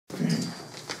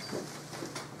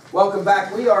Welcome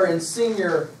back. We are in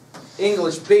Senior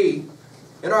English B,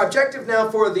 and our objective now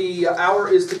for the hour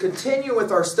is to continue with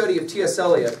our study of T.S.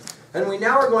 Eliot, and we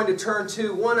now are going to turn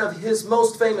to one of his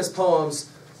most famous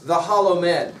poems, The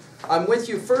Hollowmen. I'm with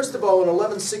you first of all in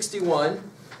 1161,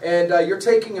 and you're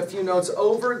taking a few notes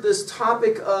over this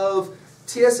topic of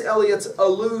T.S. Eliot's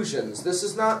allusions. This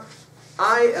is not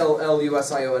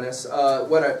I-L-L-U-S-I-O-N-S,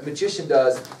 what a magician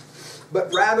does, but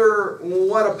rather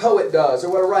what a poet does, or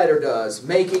what a writer does,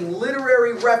 making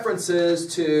literary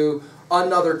references to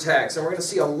another text. And we're going to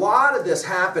see a lot of this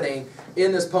happening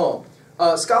in this poem.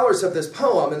 Scholars of this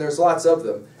poem, and there's lots of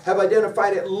them, have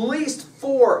identified at least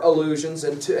 4 allusions,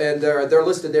 and they're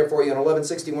listed there for you in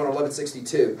 1161 and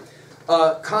 1162.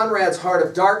 Conrad's Heart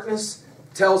of Darkness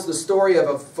tells the story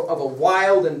of a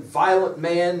wild and violent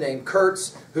man named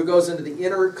Kurtz who goes into the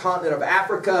inner continent of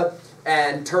Africa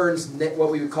and turns what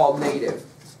we would call native.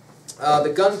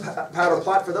 The gunpowder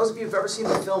plot, for those of you who've ever seen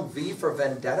the film V for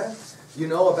Vendetta, you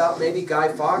know about maybe Guy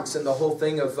Fawkes and the whole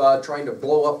thing of trying to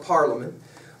blow up Parliament.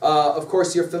 Of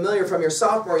course, you're familiar from your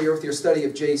sophomore year with your study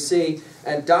of J.C.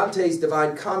 and Dante's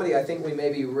Divine Comedy. I think we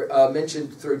maybe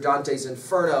mentioned through Dante's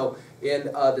Inferno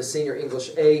in the Senior English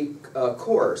A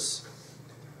course.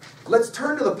 Let's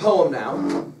turn to the poem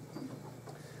now.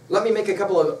 Let me make a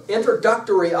couple of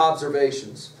introductory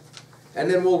observations, and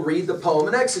then we'll read the poem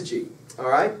in exegete. All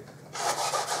right?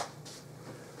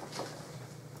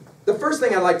 The first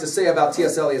thing I'd like to say about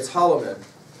T.S. Eliot's Hollowmen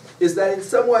is that in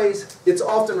some ways it's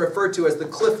often referred to as the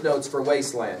Cliff Notes for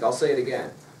Wasteland. I'll say it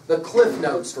again. The Cliff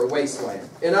Notes for Wasteland.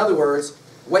 In other words,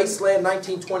 Wasteland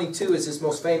 1922 is his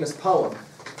most famous poem.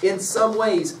 In some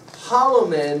ways,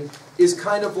 Hollowmen is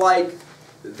kind of like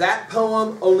that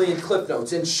poem, only in Cliff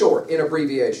Notes, in short, in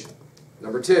abbreviation.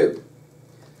 Number 2.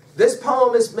 This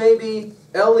poem is maybe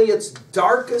Eliot's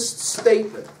darkest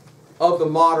statement of the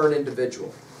modern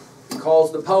individual. He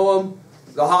calls the poem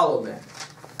The Hollowmen.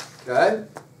 Okay?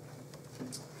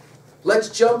 Let's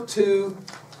jump to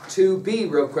B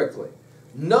real quickly.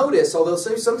 Notice, although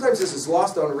sometimes this is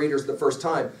lost on readers the first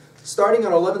time, starting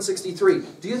on 1163,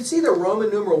 do you see the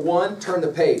Roman numeral 1? Turn the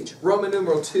page. Roman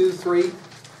numeral 2, 3,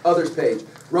 others page.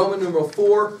 Roman numeral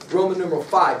 4, Roman numeral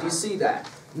 5. Do you see that?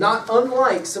 Not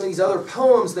unlike some of these other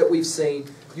poems that we've seen,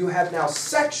 you have now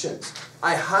sections.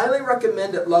 I highly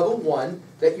recommend at level 1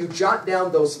 that you jot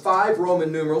down those 5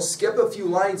 Roman numerals, skip a few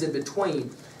lines in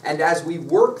between, and as we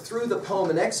work through the poem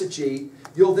in exegete,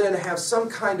 you'll then have some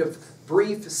kind of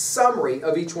brief summary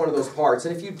of each one of those parts.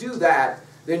 And if you do that,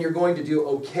 then you're going to do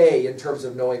okay in terms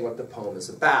of knowing what the poem is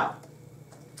about.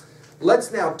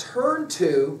 Let's now turn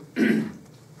to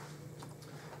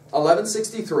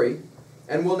 1163,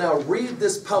 and we'll now read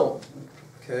this poem.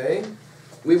 Okay?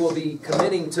 We will be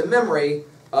committing to memory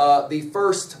the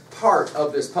first part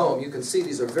of this poem. You can see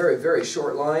these are very, very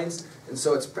short lines, and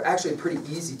so it's actually pretty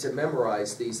easy to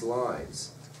memorize these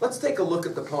lines. Let's take a look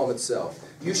at the poem itself.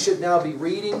 You should now be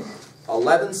reading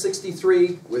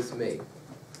 1163 with me.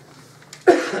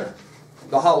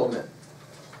 The Hollowmen.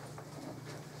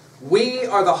 We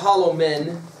are the hollow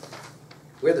men.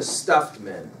 We're the stuffed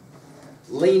men.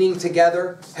 Leaning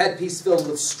together, headpiece filled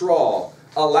with straw.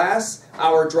 Alas,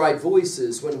 our dried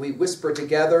voices, when we whisper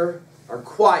together, are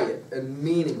quiet and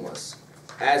meaningless,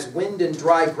 as wind and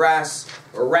dry grass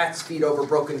or rats feed over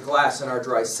broken glass in our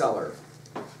dry cellar.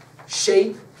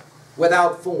 Shape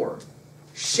without form,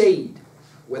 shade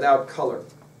without color,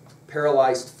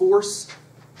 paralyzed force,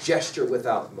 gesture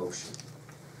without motion.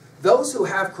 Those who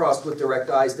have crossed with direct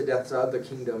eyes to death's other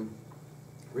kingdom,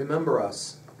 remember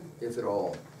us, if at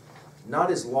all,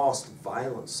 not as lost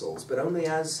violent souls, but only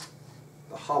as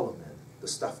the hollow men, the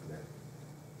stuffed men.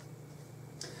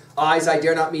 Eyes I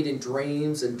dare not meet in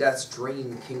dreams in death's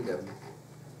dream kingdom.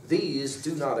 These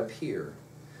do not appear.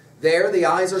 There the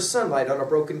eyes are sunlight on a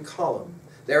broken column.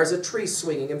 There is a tree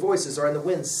swinging and voices are in the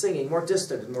wind singing, more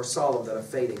distant and more solemn than a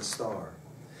fading star.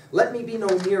 Let me be no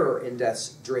nearer in death's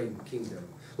dream kingdom.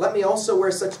 Let me also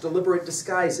wear such deliberate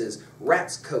disguises,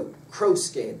 rat's coat, crow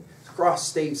skin, cross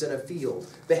staves in a field,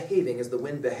 behaving as the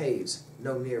wind behaves,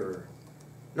 no nearer.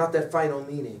 Not that final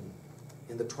meaning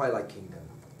in the twilight kingdom.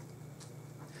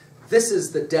 This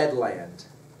is the dead land.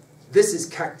 This is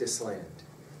cactus land.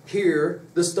 Here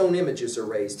the stone images are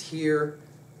raised. Here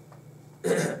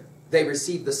they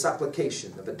receive the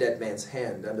supplication of a dead man's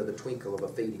hand under the twinkle of a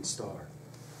fading star.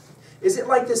 Is it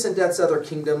like this in death's other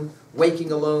kingdom,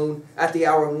 waking alone at the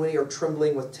hour when we are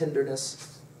trembling with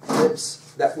tenderness,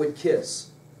 lips that would kiss,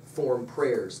 form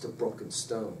prayers to broken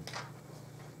stone?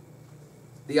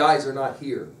 The eyes are not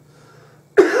here.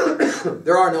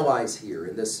 There are no eyes here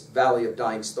in this valley of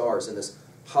dying stars, in this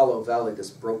hollow valley,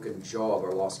 this broken jaw of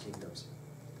our lost kingdoms.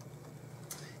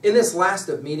 In this last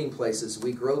of meeting places,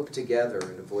 we grope together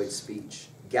and avoid speech,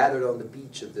 gathered on the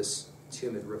beach of this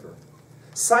tumid river.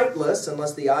 Sightless,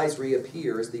 unless the eyes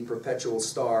reappear as the perpetual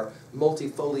star,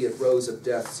 multifoliate rose of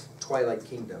death's twilight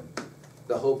kingdom,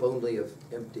 the hope only of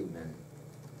empty men.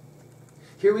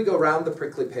 Here we go round the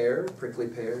prickly pear, prickly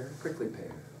pear, prickly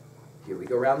pear. Here we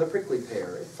go round the prickly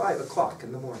pear at 5 o'clock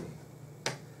in the morning.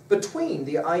 Between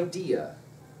the idea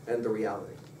and the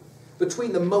reality,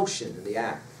 between the motion and the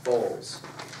act, falls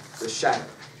the shadow.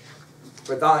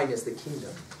 For thine is the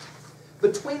kingdom.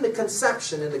 Between the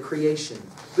conception and the creation,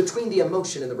 between the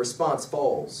emotion and the response,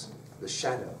 falls the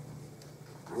shadow.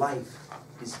 Life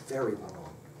is very long.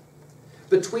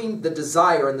 Between the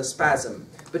desire and the spasm,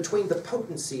 between the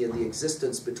potency and the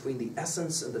existence, between the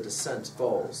essence and the descent,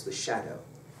 falls the shadow.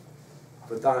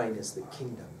 For thine is the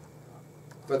kingdom.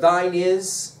 For thine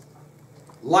is,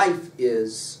 life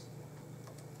is,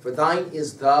 for thine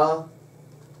is the,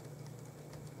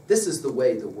 this is the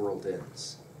way the world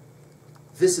ends.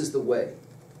 This is the way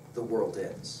the world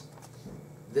ends.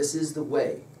 This is the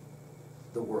way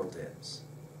the world ends.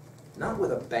 Not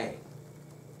with a bang,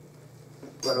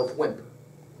 but a whimper.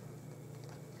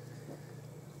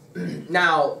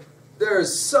 Now,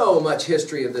 there's so much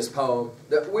history of this poem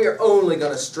that we're only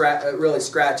going to really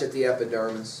scratch at the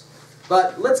epidermis.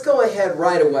 But let's go ahead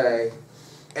right away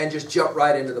and just jump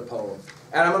right into the poem.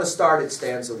 And I'm going to start at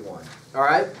stanza 1. All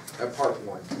right? At part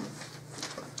 1.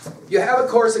 You have, of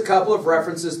course, a couple of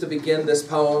references to begin this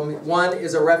poem. One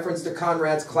is a reference to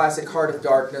Conrad's classic Heart of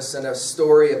Darkness and a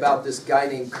story about this guy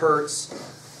named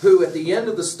Kurtz, who at the end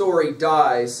of the story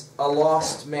dies a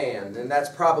lost man. And that's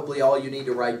probably all you need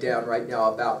to write down right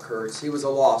now about Kurtz. He was a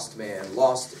lost man,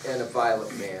 lost and a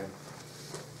violent man.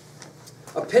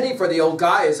 A penny for the old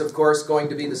guy is, of course, going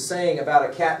to be the saying about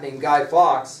a cat named Guy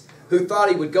Fawkes, who thought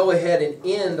he would go ahead and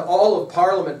end all of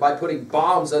Parliament by putting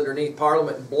bombs underneath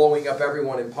Parliament and blowing up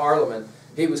everyone in Parliament.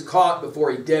 He was caught before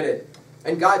he did it.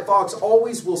 And Guy Fawkes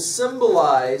always will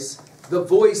symbolize the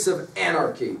voice of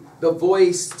anarchy, the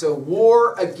voice to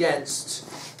war against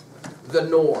the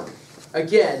norm.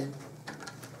 Again,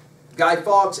 Guy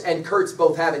Fawkes and Kurtz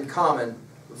both have in common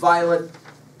violent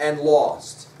and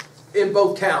lost. In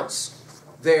both counts,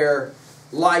 their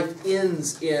life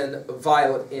ends in a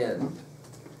violent end.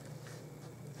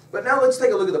 But now let's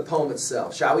take a look at the poem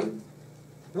itself, shall we?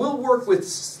 We'll work with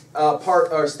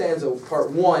stanza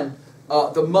part 1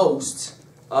 the most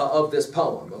of this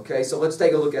poem. Okay, so let's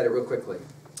take a look at it real quickly.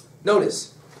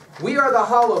 Notice, we are the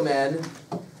Hollowmen,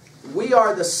 we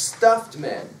are the stuffed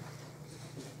men.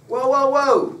 Whoa, whoa,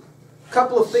 whoa!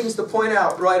 Couple of things to point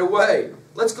out right away.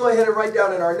 Let's go ahead and write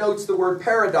down in our notes the word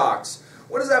paradox.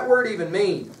 What does that word even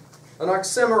mean? An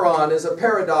oxymoron is a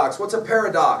paradox. What's a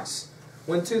paradox?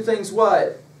 When two things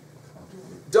what?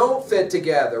 Don't fit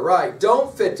together, right?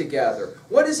 Don't fit together.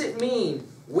 What does it mean?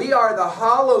 We are the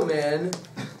hollow men.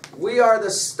 We are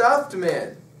the stuffed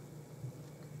men.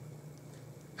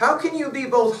 How can you be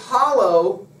both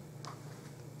hollow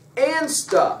and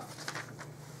stuffed?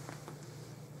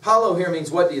 Hollow here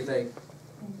means what, do you think?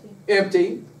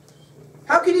 Empty.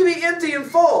 How can you be empty and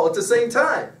full at the same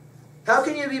time? How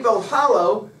can you be both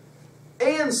hollow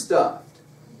and stuffed?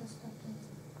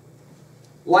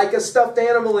 Like a stuffed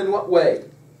animal in what way?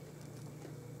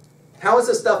 How is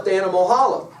a stuffed animal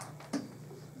hollow?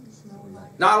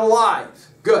 Not alive.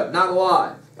 Good, not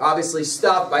alive. Obviously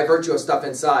stuffed by virtue of stuff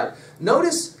inside.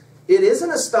 Notice it isn't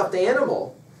a stuffed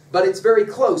animal, but it's very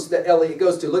close that Eliot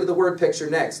goes to. Look at the word picture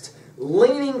next.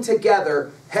 Leaning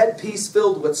together, headpiece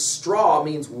filled with straw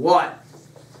means what?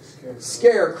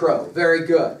 Scarecrow. Very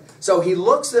good. So he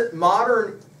looks at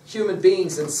modern human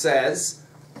beings and says,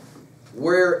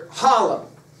 we're hollow,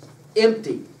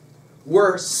 empty,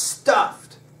 we're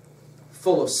stuffed,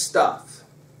 full of stuff.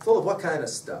 Full of what kind of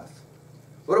stuff?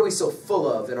 What are we so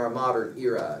full of in our modern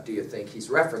era, do you think he's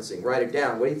referencing? Write it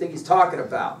down. What do you think he's talking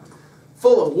about?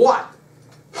 Full of what?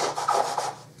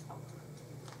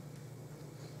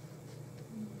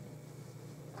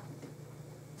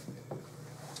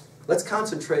 Let's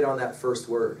concentrate on that first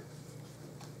word.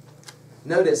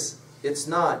 Notice, it's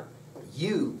not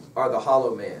you are the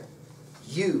hollow man.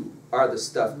 You are the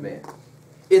stuffed man.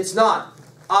 It's not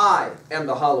I am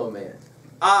the hollow man.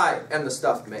 I am the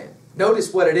stuffed man.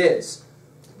 Notice what it is.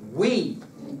 We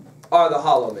are the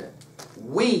hollow men.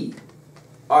 We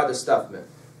are the stuffed men.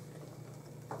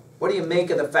 What do you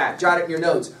make of the fact? Jot it in your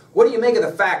notes. What do you make of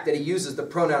the fact that he uses the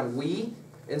pronoun we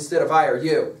instead of I or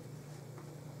you?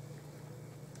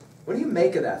 What do you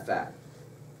make of that fact?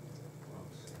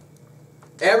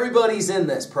 Everybody's in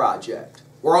this project.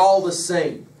 We're all the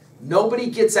same. Nobody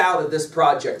gets out of this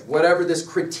project. Whatever this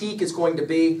critique is going to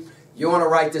be, You want to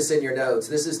write this in your notes.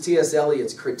 This is T.S.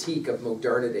 Eliot's critique of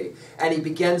modernity. And he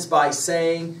begins by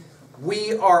saying,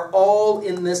 we are all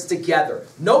in this together.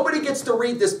 Nobody gets to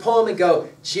read this poem and go,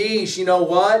 geez, you know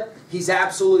what? He's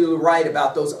absolutely right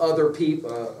about those other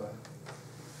people.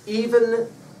 Even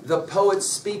the poet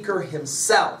speaker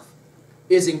himself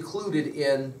is included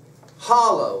in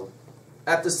hollow,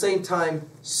 at the same time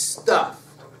stuff,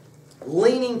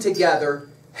 leaning together,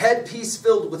 headpiece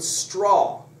filled with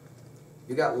straw.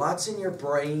 You got lots in your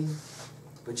brain,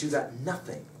 but you got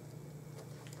nothing.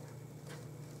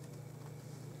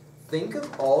 Think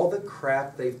of all the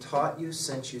crap they've taught you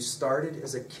since you started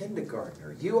as a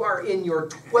kindergartner. You are in your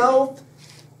 12th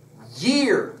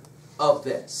year of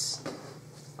this.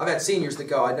 I've had seniors that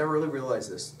go, I never really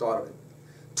realized this, thought of it.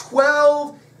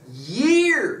 12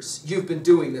 years you've been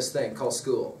doing this thing called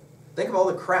school. Think of all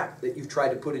the crap that you've tried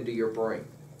to put into your brain.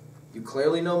 You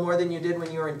clearly know more than you did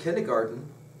when you were in kindergarten,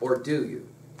 or do you?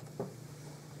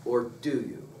 Or do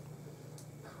you?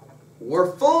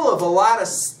 We're full of a lot of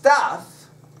stuff.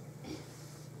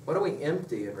 What are we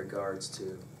empty in regards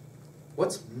to?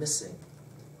 What's missing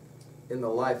in the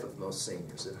life of most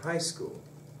seniors in high school?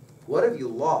 What have you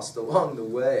lost along the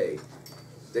way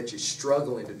that you're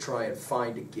struggling to try and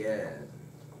find again?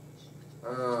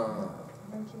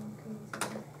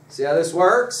 See how this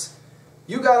works?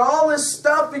 You got all this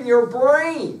stuff in your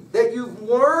brain that you've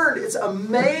learned. It's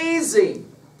amazing.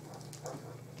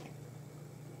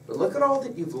 But look at all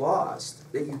that you've lost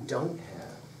that you don't have.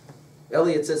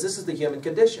 Eliot says this is the human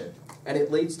condition. And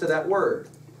it leads to that word,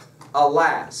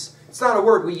 alas. It's not a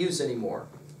word we use anymore.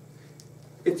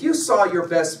 If you saw your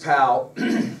best pal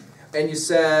and you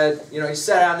said, you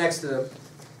sat down next to them,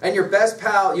 and your best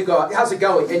pal, you go, how's it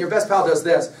going? And your best pal does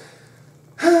this.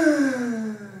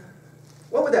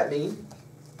 What would that mean?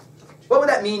 What would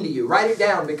that mean to you? Write it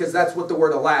down, because that's what the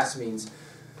word alas means.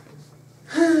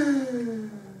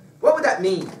 What would that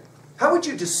mean? How would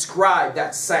you describe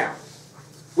that sound?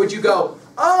 Would you go,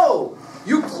 oh,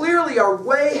 you clearly are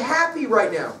way happy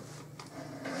right now?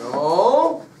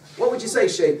 No. What would you say,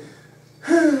 Shay?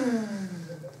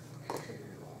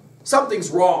 Something's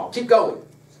wrong. Keep going.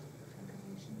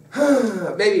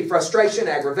 Maybe frustration,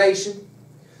 aggravation.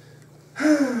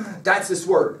 That's this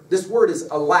word. This word is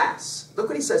alas. Look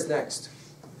what he says next.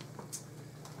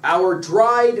 Our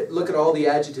dried, look at all the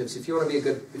adjectives. If you want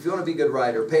to be a good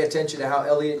writer, pay attention to how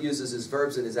Eliot uses his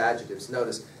verbs and his adjectives.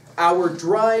 Notice, our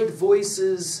dried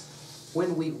voices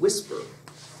when we whisper.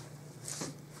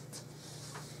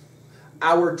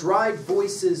 Our dried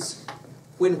voices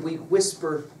when we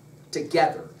whisper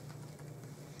together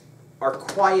are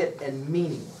quiet and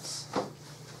meaningless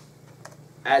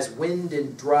as wind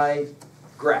in dry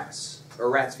grass, or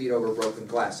rat's feet over broken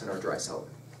glass in our dry cellar.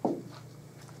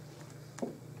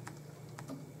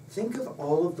 Think of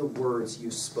all of the words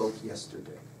you spoke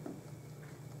yesterday.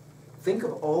 Think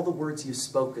of all the words you've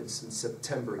spoken since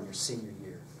September in your senior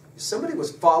year. If somebody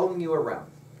was following you around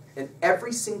and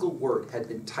every single word had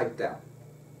been typed out,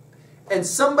 and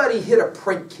somebody hit a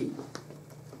print key,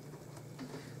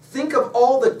 think of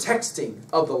all the texting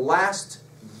of the last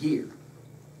year.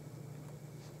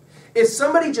 If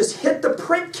somebody just hit the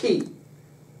print key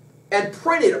and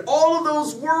printed all of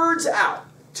those words out,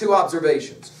 2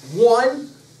 observations. 1,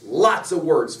 lots of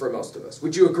words for most of us.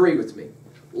 Would you agree with me?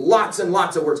 Lots and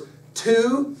lots of words.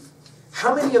 2,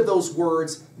 how many of those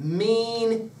words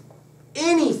mean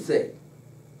anything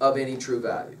of any true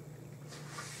value?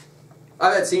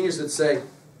 I've had seniors that say,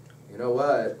 you know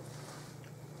what,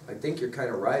 I think you're kind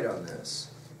of right on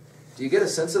this. Do you get a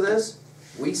sense of this?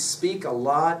 We speak a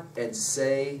lot and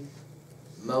say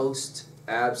most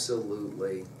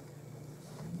absolutely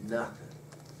nothing.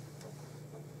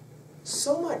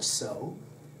 So much so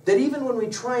that even when we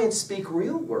try and speak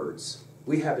real words,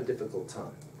 we have a difficult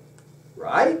time.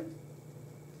 Right?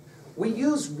 We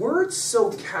use words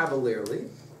so cavalierly.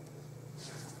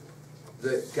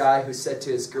 The guy who said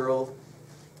to his girl,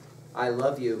 I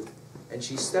love you, and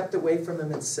she stepped away from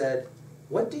him and said,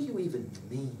 what do you even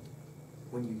mean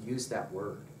when you use that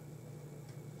word?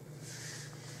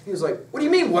 He was like, what do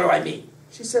you mean, what do I mean?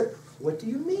 She said, what do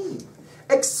you mean?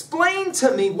 Explain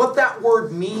to me what that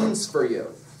word means for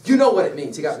you. You know what it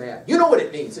means. He got mad. You know what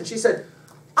it means. And she said,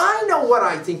 I know what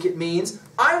I think it means.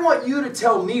 I want you to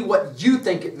tell me what you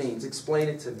think it means. Explain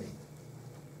it to me.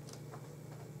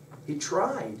 He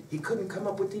tried. He couldn't come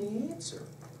up with any answer.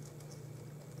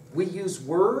 We use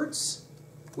words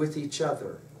with each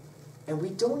other, and we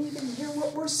don't even hear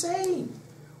what we're saying.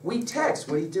 We text,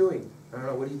 what are you doing? I don't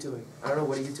know, what are you doing? I don't know,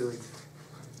 what are you doing?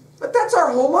 But that's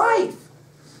our whole life.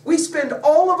 We spend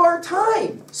all of our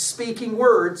time speaking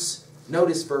words,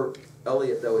 notice for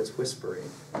Eliot, though, it's whispering.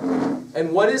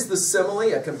 And what is the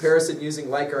simile? A comparison using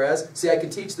like or as? See, I can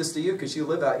teach this to you because you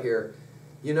live out here.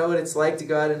 You know what it's like to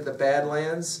go out into the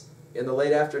Badlands in the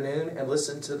late afternoon and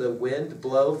listen to the wind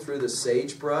blow through the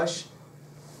sagebrush?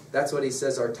 That's what he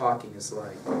says our talking is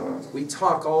like. We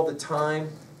talk all the time.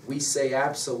 We say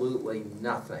absolutely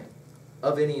nothing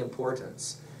of any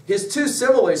importance. His two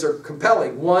similes are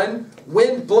compelling. One,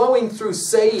 wind blowing through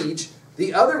sage.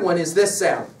 The other one is this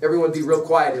sound. Everyone be real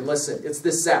quiet and listen. It's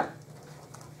this sound.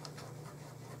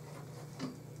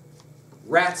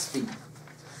 Rat's feet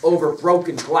over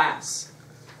broken glass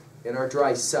in our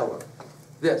dry cellar.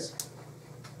 This.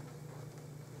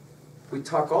 We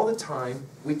talk all the time.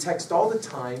 We text all the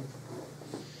time.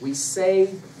 We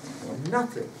say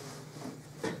nothing.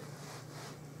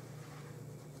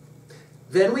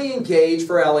 Then we engage,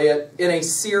 for Eliot, in a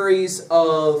series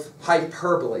of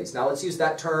hyperboles. Now let's use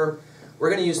that term. We're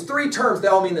going to use three terms. They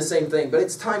all mean the same thing, but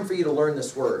it's time for you to learn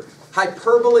this word.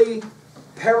 Hyperbole,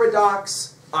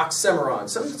 paradox, oxymoron.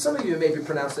 Some of you maybe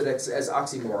pronounce it as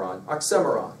oxymoron.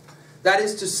 Oxymoron. That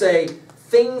is to say,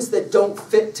 things that don't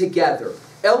fit together.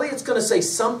 Eliot's going to say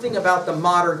something about the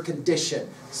modern condition.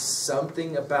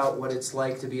 Something about what it's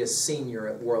like to be a senior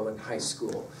at Worland High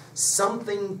School.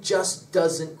 Something just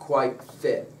doesn't quite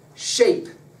fit. Shape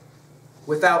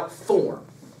without form.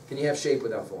 Can you have shape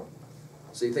without form?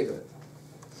 So you think of it.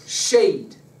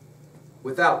 Shade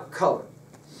without color.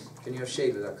 Can you have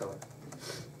shade without color?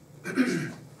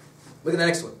 Look at the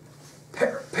next one.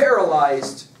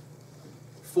 Paralyzed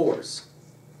force.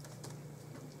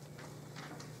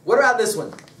 What about this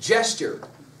one? Gesture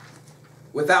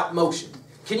without motion.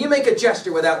 Can you make a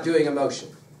gesture without doing a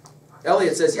motion?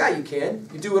 Eliot says, yeah, you can.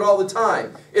 You do it all the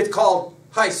time. It's called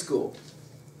high school.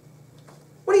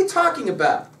 What are you talking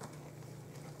about?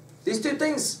 These two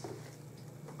things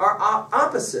are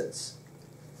opposites.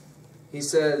 He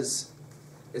says,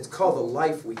 it's called the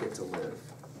life we get to live.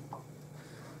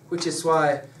 Which is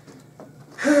why,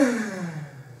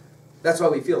 that's why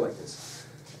we feel like this.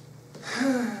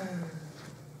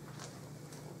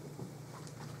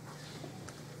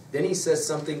 Then he says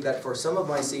something that for some of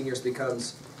my seniors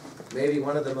becomes maybe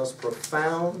one of the most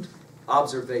profound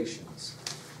observations.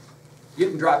 You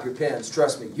can drop your pens,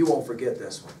 trust me, you won't forget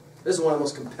this one. This is one of the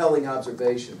most compelling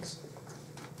observations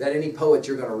that any poet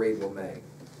you're going to read will make.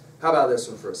 How about this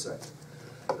one for a second?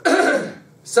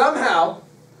 Somehow,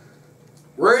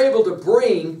 we're able to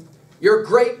bring your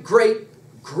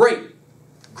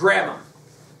great-great-great-grandma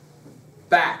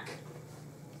back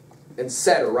and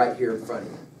set her right here in front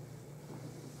of you.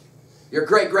 Your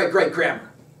great-great-great-grandma.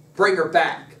 Bring her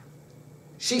back.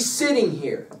 She's sitting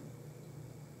here.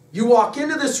 You walk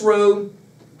into this room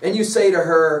and you say to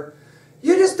her,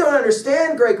 you just don't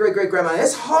understand, great-great-great-grandma.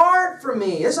 It's hard for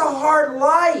me. It's a hard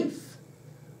life.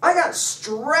 I got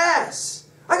stress.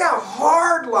 I got a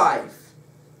hard life.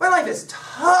 My life is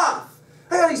tough.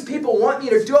 I got these people want me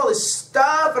to do all this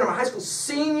stuff, and I'm a high school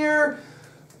senior.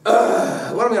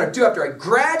 What am I going to do after I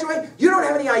graduate? You don't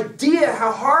have any idea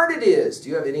how hard it is. Do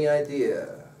you have any idea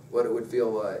what it would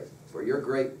feel like for your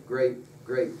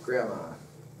great-great-great-grandma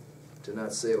to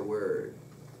not say a word,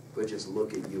 but just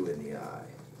look at you in the eye?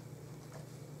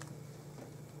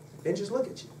 And just look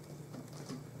at you.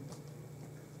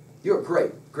 You're a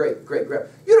great-great-great-grandma.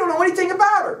 You don't know anything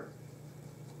about her.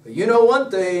 But you know one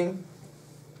thing.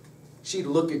 She'd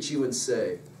look at you and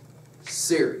say,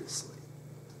 seriously,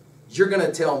 you're going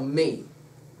to tell me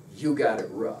you got it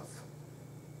rough.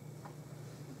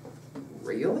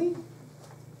 Really?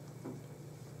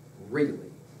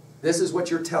 Really? This is what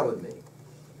you're telling me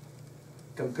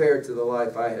compared to the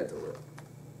life I had to live.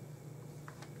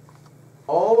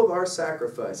 All of our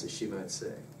sacrifices, she might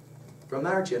say, from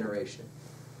our generation,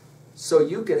 so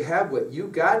you could have what you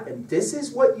got, and this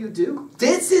is what you do?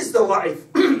 This is the life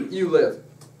you live.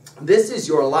 This is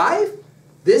your life?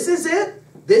 This is it?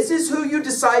 This is who you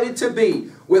decided to be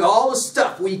with all the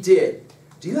stuff we did.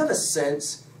 Do you have a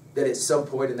sense that at some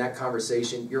point in that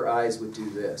conversation, your eyes would do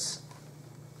this?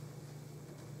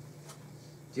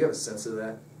 Do you have a sense of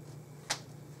that?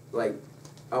 Like,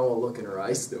 I won't look in her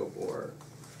eyes no more.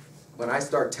 When I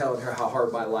start telling her how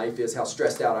hard my life is, how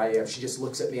stressed out I am, she just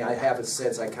looks at me. I have a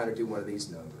sense I kind of do one of these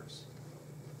numbers.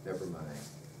 Never mind.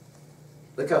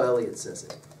 Look how Eliot says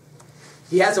it.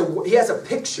 He has a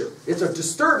picture. It's a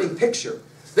disturbing picture.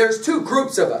 There's two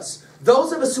groups of us.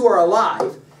 Those of us who are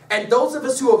alive, and those of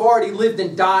us who have already lived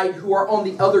and died, who are on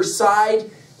the other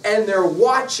side, and they're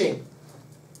watching.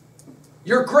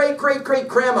 Your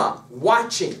great-great-great-grandma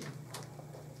watching.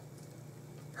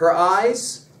 Her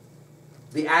eyes,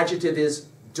 the adjective is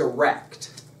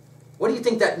direct. What do you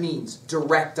think that means,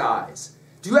 direct eyes?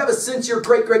 Do you have a sense your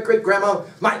great-great-great-grandma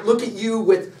might look at you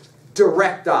with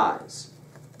direct eyes?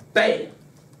 Bam!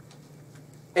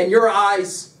 And your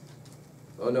eyes,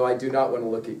 oh no, I do not want to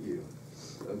look at you.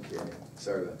 Okay,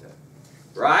 sorry about that.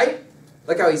 Right?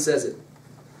 Look how he says it.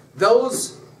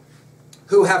 Those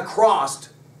who have crossed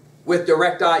with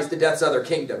direct eyes to death's other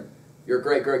kingdom, your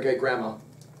great-great-great-grandma,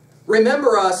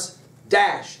 remember us,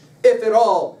 dash, if at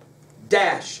all,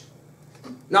 dash,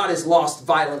 not as lost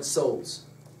violent souls,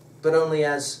 but only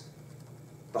as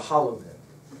the Hollowmen,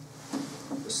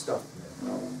 the stuffed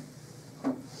men.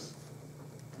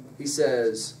 He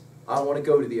says, I want to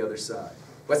go to the other side.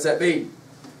 What's that mean?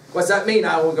 What's that mean,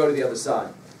 I want to go to the other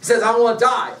side? He says, I want to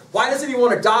die. Why doesn't he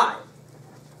want to die?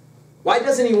 Why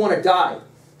doesn't he want to die?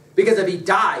 Because if he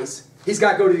dies, he's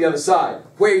got to go to the other side,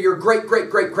 where your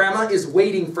great-great-great-grandma is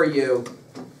waiting for you,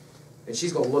 and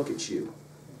she's going to look at you.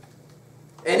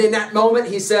 And in that moment,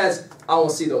 he says, I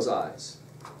want to see those eyes.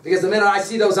 Because the minute I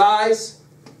see those eyes,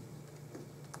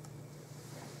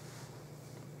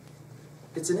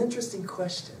 it's an interesting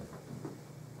question.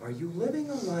 Are you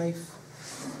living a life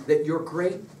that your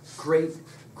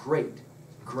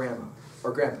great-great-great-grandma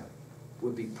or grandpa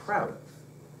would be proud of?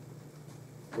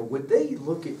 Or would they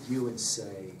look at you and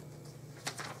say,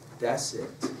 that's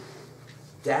it?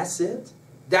 That's it?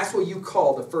 That's what you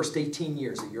call the first 18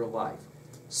 years of your life?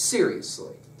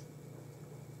 Seriously?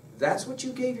 That's what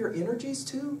you gave your energies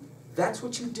to? That's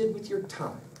what you did with your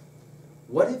time?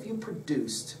 What have you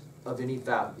produced of any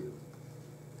value?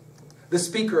 The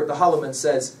speaker of the Hollowmen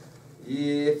says,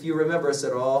 if you remember us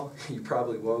at all, you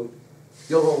probably won't.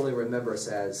 You'll only remember us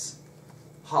as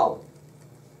hollow,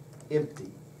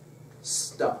 empty,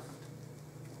 stuffed.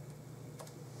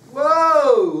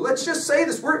 Whoa! Let's just say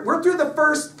this. We're through the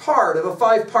first part of a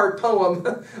 5-part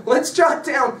poem. Let's jot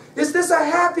down, is this a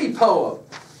happy poem?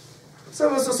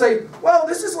 Some of us will say, well,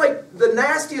 this is like the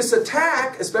nastiest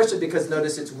attack, especially because,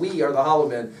 notice, it's we are the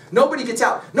Hollowmen. Nobody gets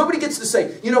out. Nobody gets to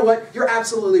say, you know what, you're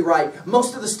absolutely right.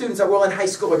 Most of the students that were in high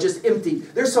school are just empty.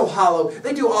 They're so hollow.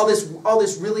 They do all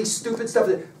this really stupid stuff.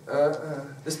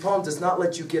 This poem does not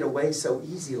let you get away so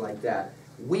easy like that.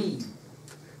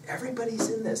 Everybody's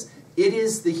in this. It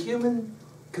is the human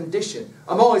condition.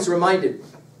 I'm always reminded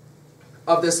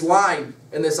of this line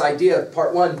and this idea,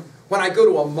 part one, when I go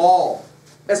to a mall,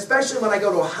 especially when I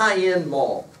go to a high-end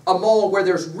mall, a mall where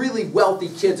there's really wealthy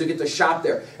kids who get to shop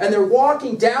there, and they're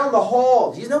walking down the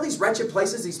hall. Do you know these wretched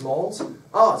places, these malls?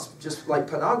 Oh, it's just like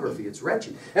pornography. It's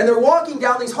wretched. And they're walking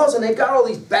down these halls, and they've got all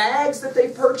these bags that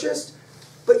they've purchased,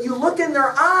 but you look in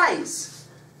their eyes,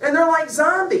 and they're like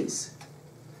zombies.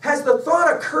 Has the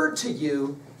thought occurred to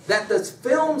you that the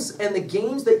films and the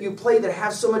games that you play that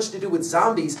have so much to do with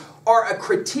zombies are a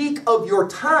critique of your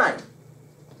time?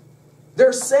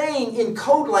 They're saying in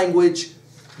code language,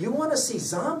 you want to see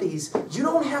zombies, you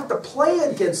don't have to play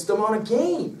against them on a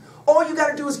game. All you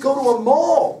got to do is go to a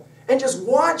mall and just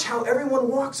watch how everyone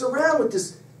walks around with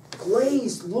this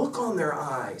glazed look on their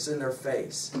eyes and their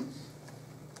face.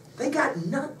 They got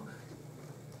nothing.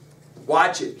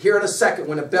 Watch it. Here in a second,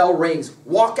 when a bell rings,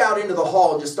 walk out into the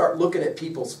hall and just start looking at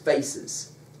people's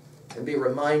faces and be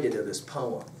reminded of this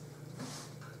poem.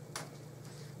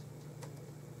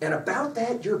 And about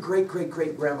that, your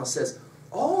great-great-great-grandma says,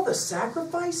 all the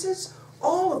sacrifices,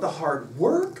 all of the hard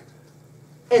work,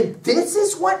 and this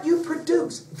is what you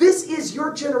produce. This is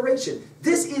your generation.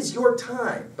 This is your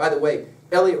time. By the way,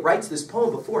 Eliot writes this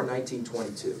poem before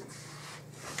 1922.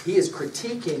 He is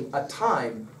critiquing a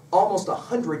time almost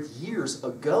 100 years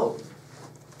ago.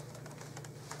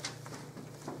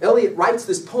 Eliot writes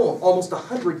this poem almost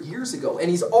 100 years ago,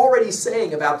 and he's already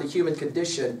saying about the human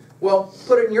condition. Well,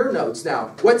 put it in your notes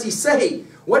now. What's he saying?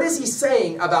 What is he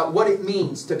saying about what it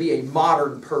means to be a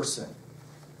modern person?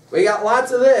 We got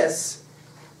lots of this,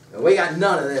 and we got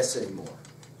none of this anymore.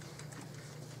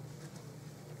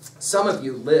 Some of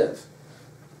you live,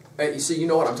 you see, you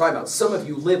know what I'm talking about. Some of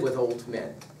you live with old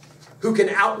men who can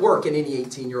outwork any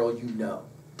 18-year-old you know.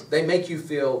 They make you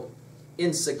feel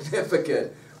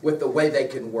insignificant with the way they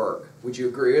can work. Would you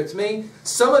agree with me?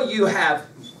 Some of you have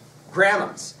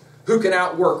grandmas who can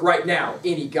outwork right now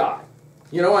any guy.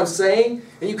 You know what I'm saying?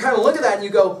 And you kind of look at that and you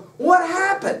go, what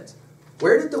happened?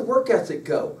 Where did the work ethic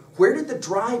go? Where did the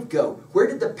drive go? Where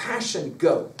did the passion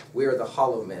go? We are the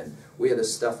hollow men. We are the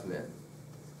stuffed men.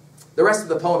 The rest of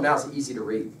the poem now is easy to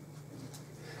read.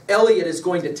 Eliot is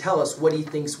going to tell us what he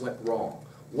thinks went wrong,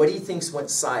 what he thinks went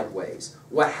sideways,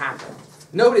 what happened.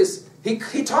 Notice,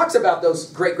 he talks about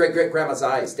those great-great-great-grandma's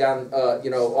eyes down,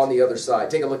 on the other side.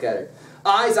 Take a look at it.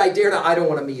 Eyes I dare not, I don't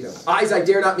want to meet them. Eyes I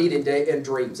dare not meet in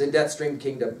dreams, in death's dream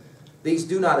kingdom. These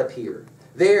do not appear.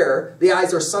 There, the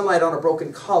eyes are sunlight on a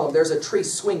broken column. There's a tree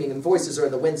swinging, and voices are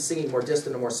in the wind singing, more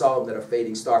distant and more solemn than a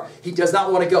fading star. He does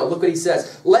not want to go. Look what he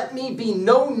says. Let me be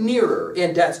no nearer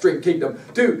in death's dream kingdom.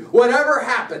 Dude, whatever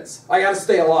happens, I got to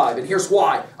stay alive, and here's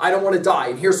why. I don't want to die,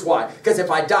 and here's why. Because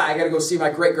if I die, I got to go see my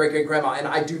great-great-great-grandma, and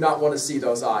I do not want to see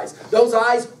those eyes. Those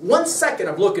eyes, 1 second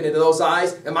of looking into those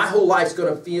eyes, and my whole life's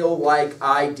going to feel like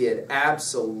I did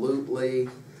absolutely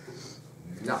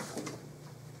nothing.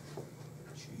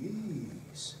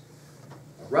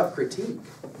 Rough critique.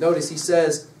 Notice he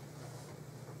says,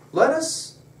 let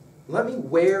me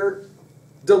wear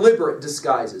deliberate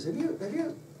disguises. Have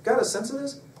you got a sense of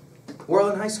this? We're all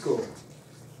in high school.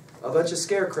 A bunch of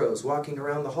scarecrows walking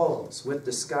around the halls with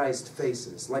disguised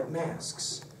faces, like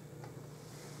masks.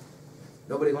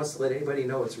 Nobody wants to let anybody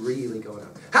know what's really going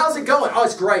on. How's it going? Oh,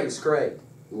 it's great, it's great.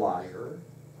 Liar.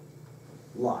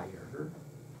 Liar.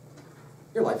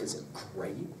 Your life isn't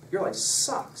great. Your life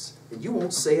sucks. And you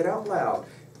won't say it out loud.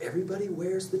 Everybody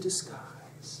wears the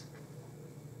disguise.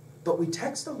 But we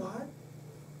text a lot.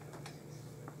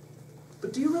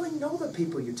 But do you really know the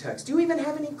people you text? Do you even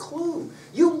have any clue?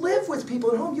 You live with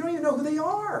people at home. You don't even know who they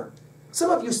are.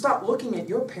 Some of you stopped looking at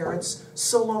your parents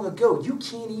so long ago. You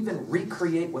can't even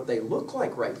recreate what they look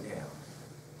like right now.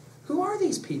 Who are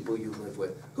these people you live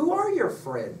with? Who are your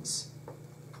friends?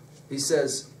 He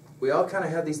says, we all kind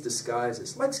of have these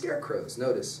disguises, like scarecrows.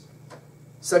 Notice.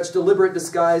 Such deliberate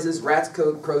disguises, rat's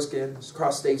coat, crowskins,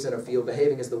 cross stakes in a field,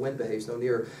 behaving as the wind behaves, no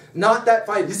nearer. Not that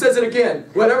fight. He says it again.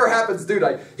 Whatever happens, dude.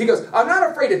 He goes, I'm not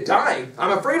afraid of dying.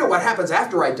 I'm afraid of what happens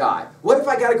after I die. What if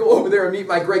I got to go over there and meet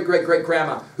my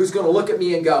great-great-great-grandma who's going to look at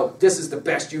me and go, this is the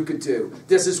best you could do.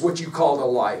 This is what you called a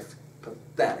life.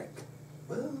 Pathetic.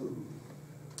 Whoa.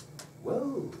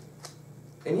 Whoa.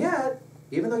 And yet,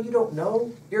 even though you don't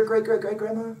know your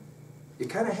great-great-great-grandma, you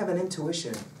kind of have an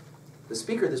intuition. The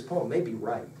speaker of this poem may be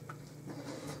right.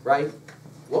 Right?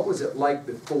 What was it like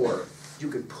before you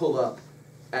could pull up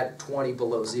at 20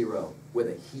 below zero with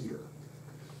a heater?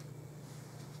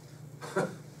 Can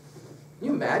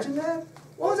you imagine that?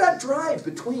 What was that drive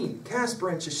between Casper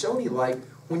and Shoshone like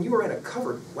when you were in a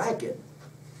covered wagon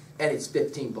and it's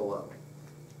 15 below?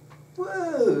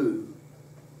 Whoa!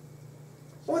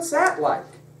 What's that like?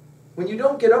 When you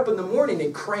don't get up in the morning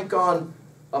and crank on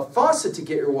a faucet to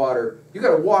get your water, you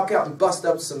got to walk out and bust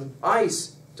up some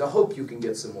ice to hope you can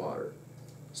get some water.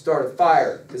 Start a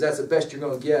fire, because that's the best you're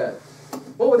going to get.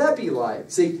 What would that be like?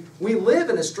 See, we live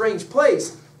in a strange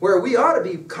place where we ought to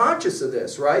be conscious of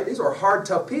this, right? These are hard,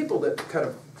 tough people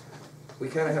that we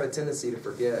kind of have a tendency to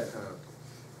forget.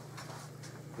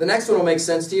 The next one will make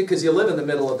sense to you because you live in the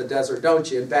middle of the desert,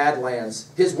 don't you, in Badlands.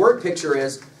 His word picture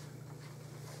is,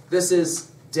 this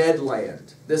is dead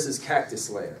land. This is cactus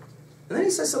land. And then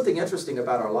he says something interesting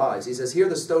about our lives. He says, here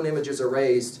the stone images are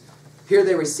raised. Here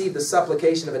they receive the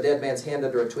supplication of a dead man's hand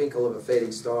under a twinkle of a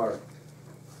fading star.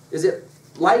 Is it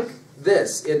like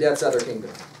this in death's other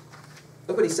kingdom?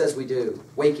 Look what he says we do.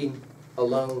 Waking,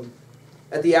 alone,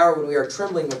 at the hour when we are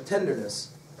trembling with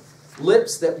tenderness,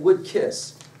 lips that would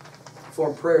kiss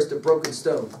form prayers to broken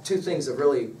stone. Two things of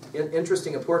really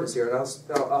interesting importance here. And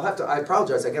I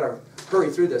apologize, I got to hurry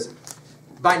through this.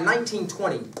 By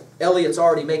 1920, Eliot's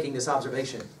already making this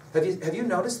observation. Have you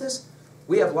noticed this?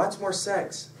 We have lots more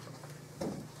sex,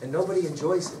 and nobody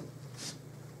enjoys it.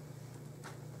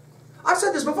 I've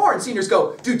said this before, and seniors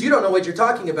go, dude, you don't know what you're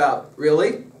talking about.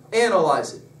 Really?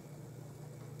 Analyze it.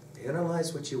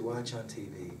 Analyze what you watch on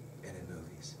TV and in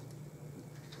movies.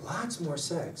 Lots more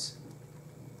sex.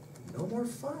 No more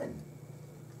fun.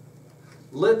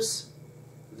 Lips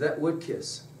that would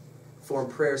kiss form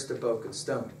prayers to broken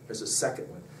stone. There's a second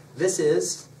one. This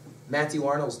is Matthew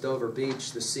Arnold's Dover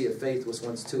Beach, the sea of faith was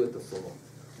once two at the full.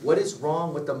 What is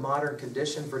wrong with the modern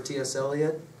condition for T.S.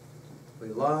 Eliot? We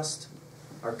lost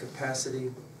our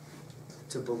capacity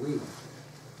to believe.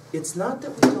 It's not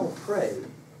that we don't pray,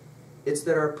 it's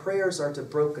that our prayers are to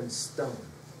broken stone.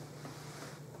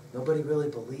 Nobody really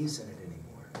believes in it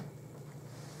anymore.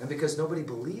 And because nobody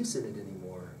believes in it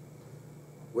anymore,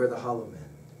 we're the Hollowmen,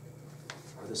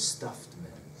 or the stuffed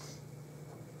men.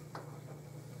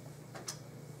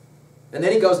 And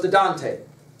then he goes to Dante.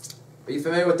 Are you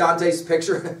familiar with Dante's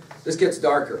picture? This gets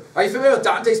darker. Are you familiar with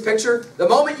Dante's picture? The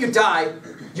moment you die,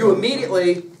 you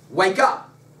immediately wake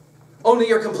up. Only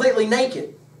you're completely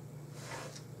naked.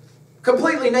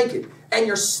 Completely naked. And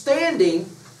you're standing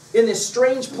in this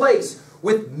strange place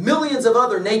with millions of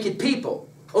other naked people.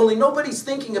 Only nobody's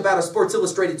thinking about a Sports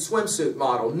Illustrated swimsuit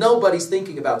model. Nobody's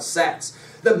thinking about sex.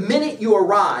 The minute you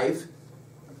arrive,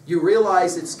 you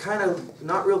realize it's kind of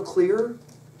not real clear.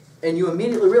 And you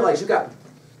immediately realize you've got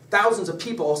thousands of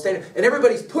people all standing, and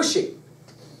everybody's pushing.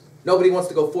 Nobody wants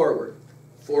to go forward.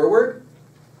 Forward,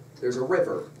 there's a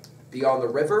river. Beyond the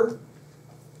river,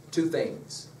 two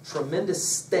things. Tremendous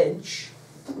stench,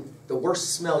 the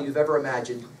worst smell you've ever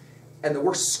imagined, and the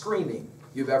worst screaming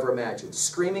you've ever imagined.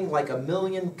 Screaming like a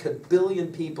million,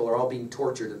 kabillion people are all being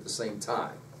tortured at the same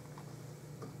time.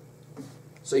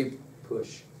 So you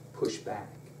push back.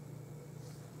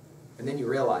 And then you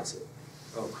realize it.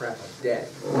 Oh crap, I'm dead.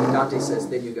 And Dante says,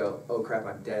 then you go, oh crap,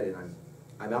 I'm dead and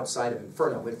I'm outside of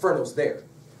Inferno. Inferno's there.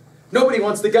 Nobody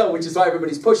wants to go, which is why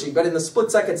everybody's pushing. But in the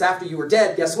split seconds after you were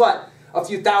dead, guess what? A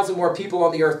few thousand more people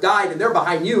on the earth died, and they're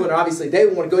behind you, and obviously they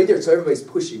don't want to go either, so everybody's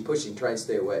pushing, trying to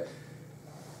stay away.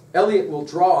 Eliot will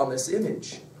draw on this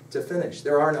image to finish.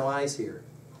 There are no eyes here,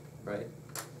 right?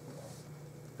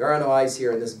 There are no eyes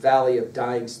here in this valley of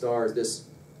dying stars, this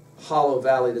hollow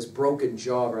valley, this broken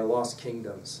jaw of our lost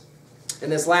kingdoms. In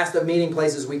this last of meeting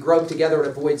places, we grope together and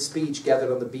avoid speech,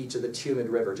 gathered on the beach of the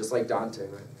tumid river, just like Dante,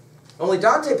 right? Only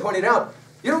Dante pointed out,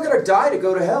 you don't got to die to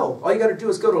go to hell. All you got to do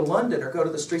is go to London or go to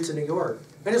the streets of New York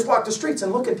and just walk the streets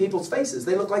and look at people's faces.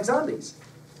 They look like zombies.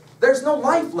 There's no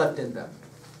life left in them.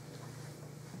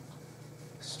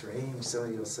 Strange, some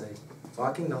of you will say.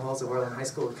 Walking the halls of Orland High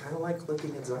School is kind of like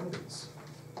looking at zombies.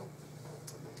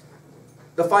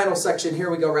 The final section, here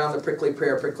we go around the prickly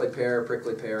pear, prickly pear,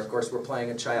 prickly pear. Of course, we're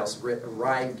playing a child's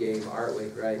rhyme game, aren't we,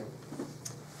 right?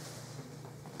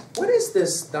 What is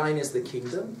this, thine is the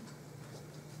kingdom?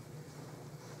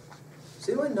 Does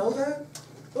anyone know that?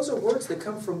 Those are words that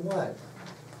come from what?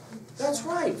 That's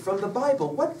right, from the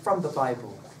Bible. What from the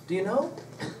Bible? Do you know?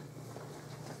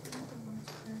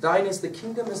 Thine is the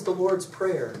kingdom is the Lord's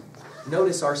Prayer.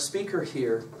 Notice our speaker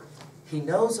here, he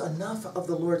knows enough of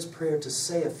the Lord's Prayer to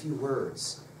say a few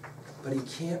words, but he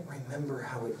can't remember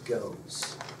how it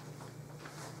goes.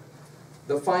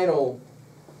 The final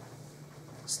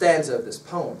stanza of this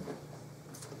poem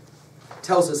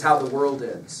tells us how the world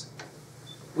ends.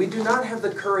 We do not have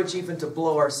the courage even to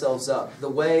blow ourselves up, the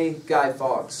way Guy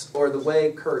Fawkes or the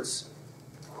way Kurtz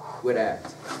would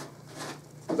act.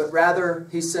 But rather,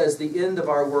 he says, the end of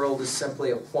our world is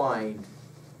simply a whine,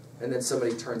 and then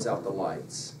somebody turns out the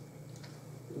lights.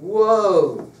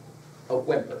 Whoa! A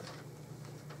whimper.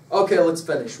 Okay, let's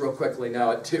finish real quickly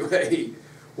now at 2A.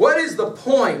 What is the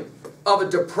point of a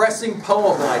depressing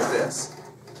poem like this?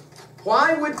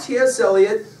 Why would T.S.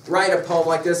 Eliot write a poem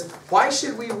like this? Why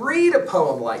should we read a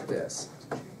poem like this?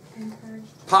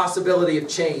 Possibility of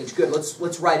change. Good,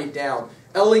 let's write it down.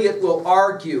 Eliot will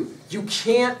argue, you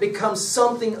can't become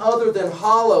something other than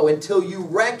hollow until you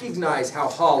recognize how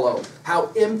hollow,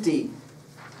 how empty,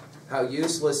 how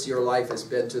useless your life has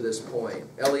been to this point.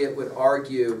 Eliot would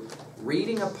argue,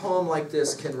 reading a poem like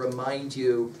this can remind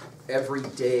you every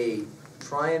day,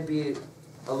 try and be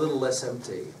a little less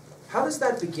empty. How does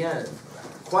that begin?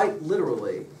 Quite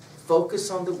literally, focus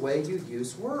on the way you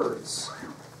use words.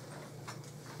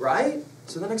 Right?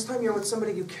 So the next time you're with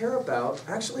somebody you care about,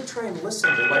 actually try and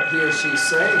listen to what he or she's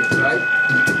saying,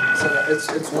 right?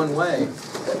 So it's one way.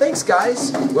 Thanks,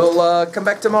 guys. We'll come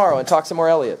back tomorrow and talk some more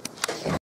Eliot.